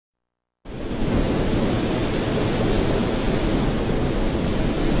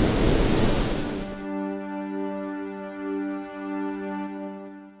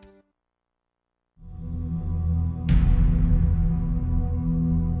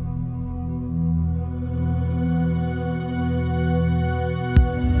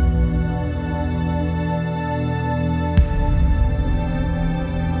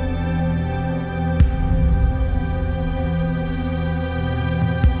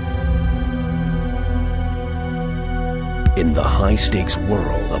In the high-stakes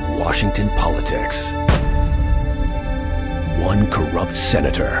world of Washington politics, one corrupt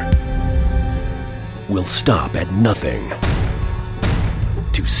senator will stop at nothing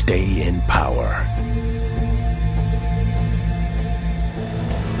to stay in power.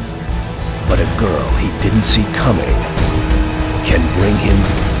 But a girl he didn't see coming can bring him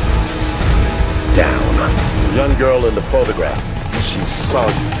down. The young girl in the photograph, she saw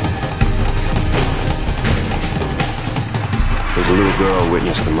you. There's a little girl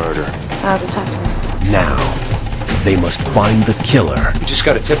witnessed the murder. I'll go talk to her. Now, they must find the killer. We just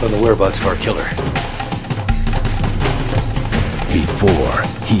got a tip on the whereabouts of our killer. Before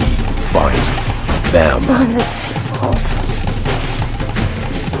he finds them. Mom, this is your fault.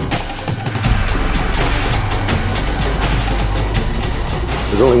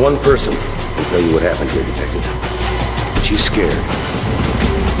 There's only one person who can tell you what happened here, Detective. But she's scared.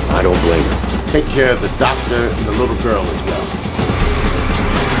 I don't blame her. Take care of the doctor and the little girl as well.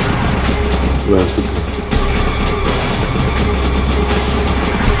 Who else would...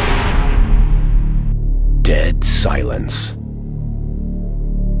 Dead silence.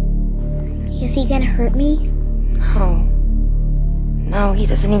 Is he gonna hurt me? No. No, he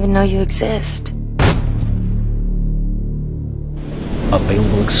doesn't even know you exist.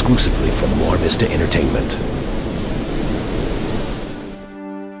 Available exclusively from Marvista Entertainment.